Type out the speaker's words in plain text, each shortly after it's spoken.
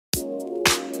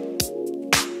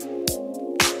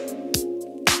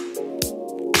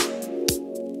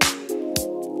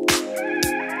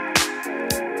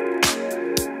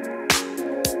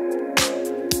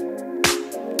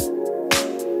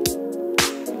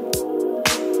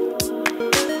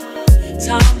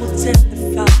Time will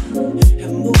testify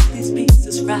and move these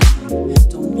pieces right.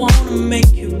 Don't wanna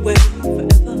make you wait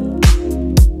forever.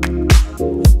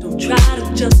 Don't try to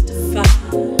justify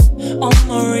all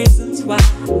my reasons why.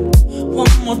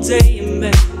 One more day and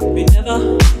maybe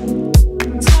never.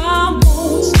 Time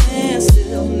won't stand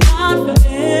still, not for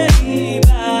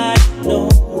anybody, no.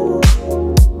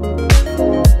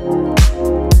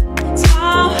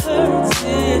 Time hurts,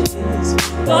 it is,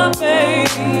 but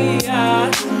baby, I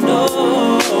know.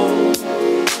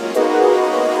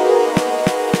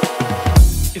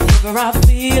 If ever I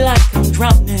feel like I'm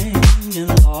drowning and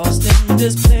lost in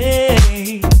this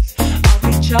place, I'll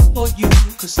reach out for you,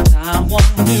 'cause time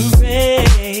won't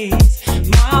erase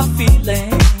my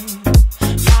feelings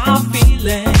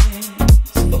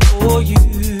for you.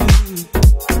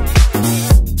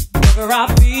 Whenever I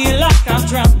feel like I'm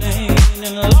drowning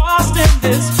and lost in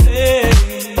this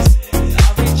place,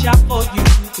 I'll reach out for you,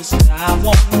 'cause I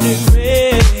won't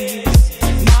erase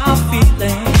my feelings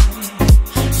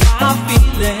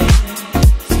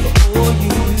for you.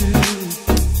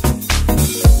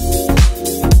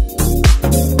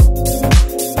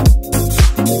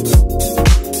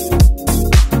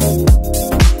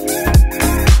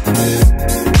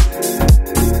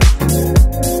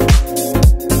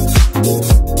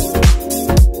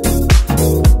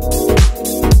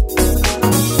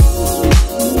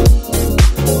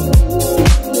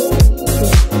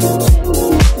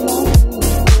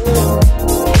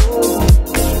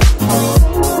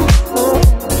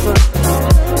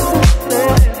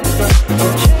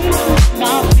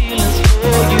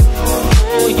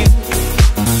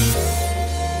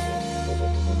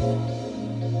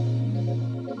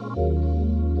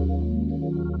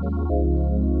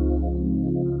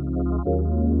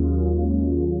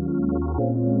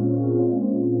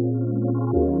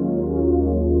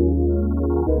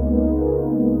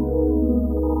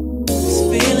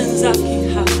 I can't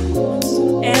hide,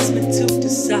 so ask me to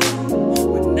decide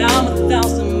when I'm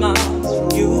 1,000 miles from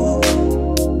you.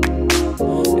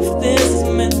 If this is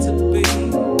meant to be,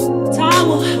 time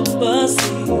will help us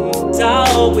see. I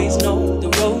always know the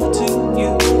road to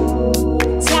you.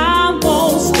 Time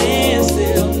won't stand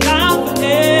still, not for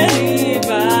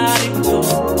anybody, no.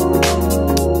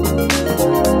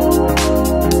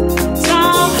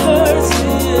 Time hurts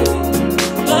really,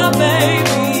 but baby,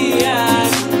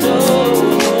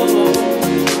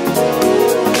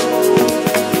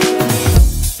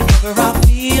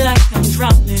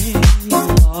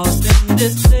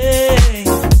 this place,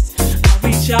 I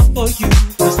reach out for you,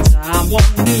 'cause time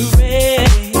won't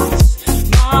erase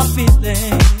my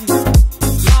feelings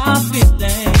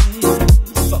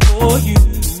for you.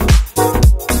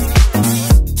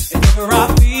 Whenever I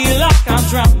feel like I'm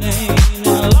drowning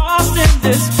and lost in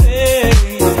this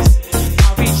place, I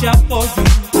reach out for you,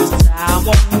 'cause time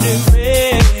won't erase